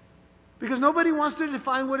 Because nobody wants to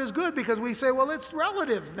define what is good, because we say, well, it's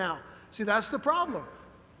relative now. See, that's the problem.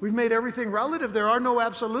 We've made everything relative. There are no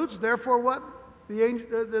absolutes. Therefore, what?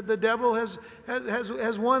 The devil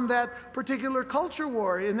has won that particular culture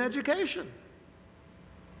war in education.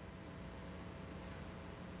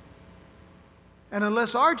 And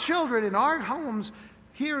unless our children in our homes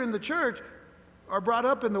here in the church are brought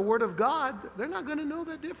up in the Word of God, they're not going to know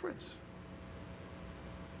that difference.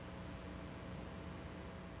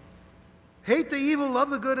 Hate the evil, love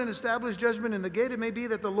the good, and establish judgment in the gate. It may be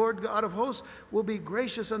that the Lord God of hosts will be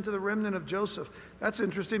gracious unto the remnant of Joseph. That's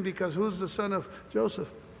interesting, because who's the son of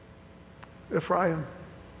Joseph? Ephraim.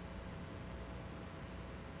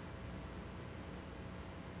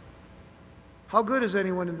 How good is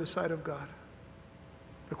anyone in the sight of God?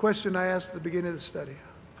 The question I asked at the beginning of the study.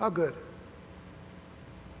 How good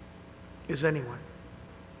is anyone?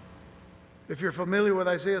 If you're familiar with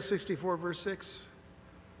Isaiah 64, verse 6,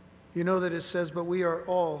 you know that it says, but we are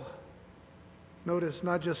all, notice,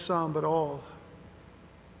 not just some, but all,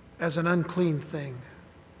 as an unclean thing.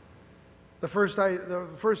 The first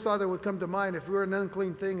thought that would come to mind, if we're an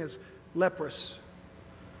unclean thing, is leprous.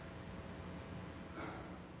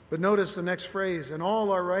 But notice the next phrase, and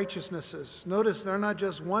all our righteousnesses. Notice they're not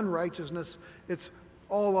just one righteousness, it's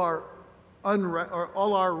all our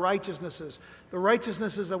righteousnesses. The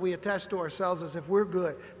righteousnesses that we attach to ourselves as if we're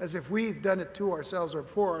good, as if we've done it to ourselves or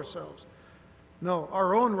for ourselves. No,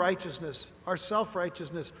 our own righteousness, our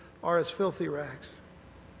self-righteousness, are as filthy rags.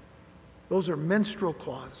 Those are menstrual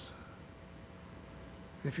cloths.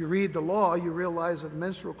 If you read the law, you realize that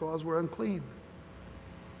menstrual cloths were unclean.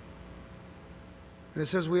 And it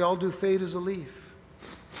says we all do fade as a leaf,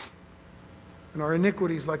 and our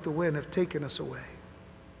iniquities like the wind have taken us away.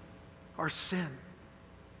 Our sin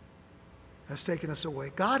has taken us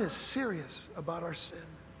away. God is serious about our sin.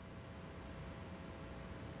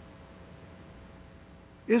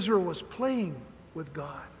 Israel was playing with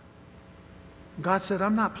God. God said,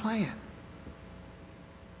 I'm not playing.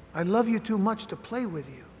 I love you too much to play with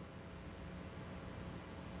you.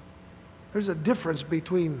 There's a difference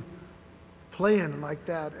between playing like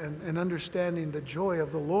that and understanding the joy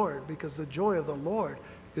of the Lord, because the joy of the Lord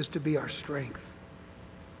is to be our strength.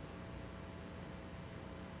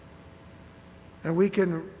 And we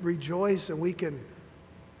can rejoice and we can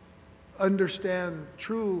understand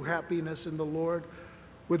true happiness in the Lord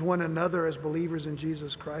with one another as believers in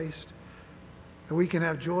Jesus Christ. And we can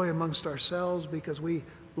have joy amongst ourselves because we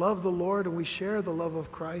love the Lord and we share the love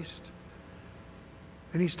of Christ.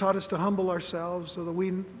 And He's taught us to humble ourselves so that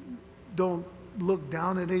we don't look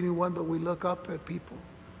down at anyone, but we look up at people,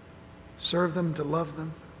 serve them, to love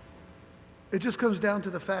them. It just comes down to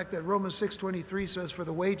the fact that Romans 6:23 says, for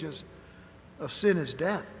the wages of sin is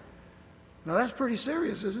death. Now that's pretty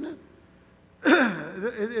serious, isn't it?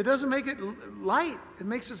 It doesn't make it light. It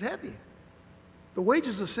makes us heavy. The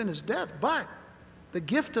wages of sin is death, but the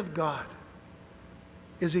gift of God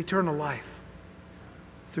is eternal life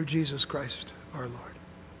through Jesus Christ our Lord.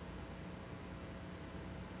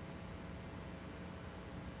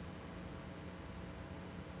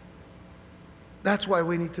 That's why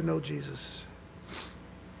we need to know Jesus.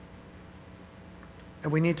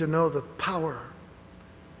 And we need to know the power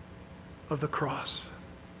of the cross,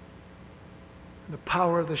 the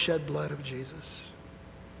power of the shed blood of Jesus,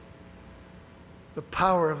 the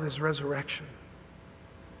power of his resurrection,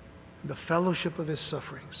 the fellowship of his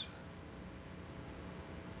sufferings,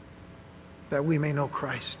 that we may know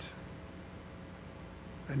Christ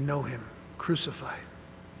and know him crucified,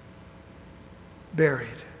 buried,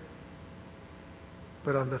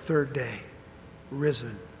 but on the third day,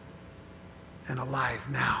 risen and alive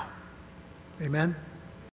now. Amen?